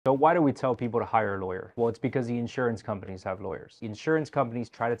So why do we tell people to hire a lawyer? Well, it's because the insurance companies have lawyers. The insurance companies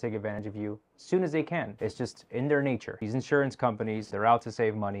try to take advantage of you as soon as they can. It's just in their nature. These insurance companies, they're out to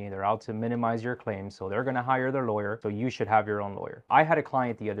save money. They're out to minimize your claims. So they're going to hire their lawyer. So you should have your own lawyer. I had a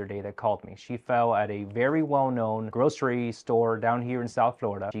client the other day that called me. She fell at a very well-known grocery store down here in South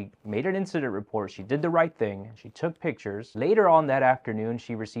Florida. She made an incident report. She did the right thing. She took pictures. Later on that afternoon,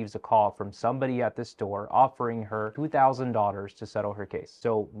 she receives a call from somebody at the store offering her $2,000 to settle her case.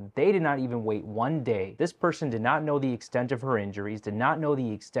 So they did not even wait one day. This person did not know the extent of her injuries, did not know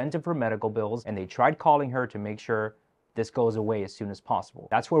the extent of her medical bills, and they tried calling her to make sure this goes away as soon as possible.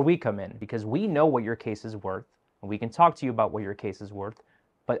 That's where we come in, because we know what your case is worth, and we can talk to you about what your case is worth,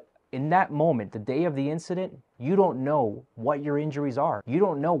 but in that moment, the day of the incident, you don't know what your injuries are. You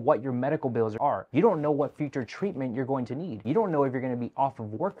don't know what your medical bills are. You don't know what future treatment you're going to need. You don't know if you're going to be off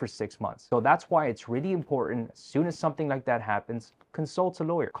of work for 6 months. So that's why it's really important, as soon as something like that happens, consult a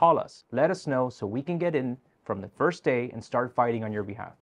lawyer. Call us. Let us know so we can get in from the first day and start fighting on your behalf.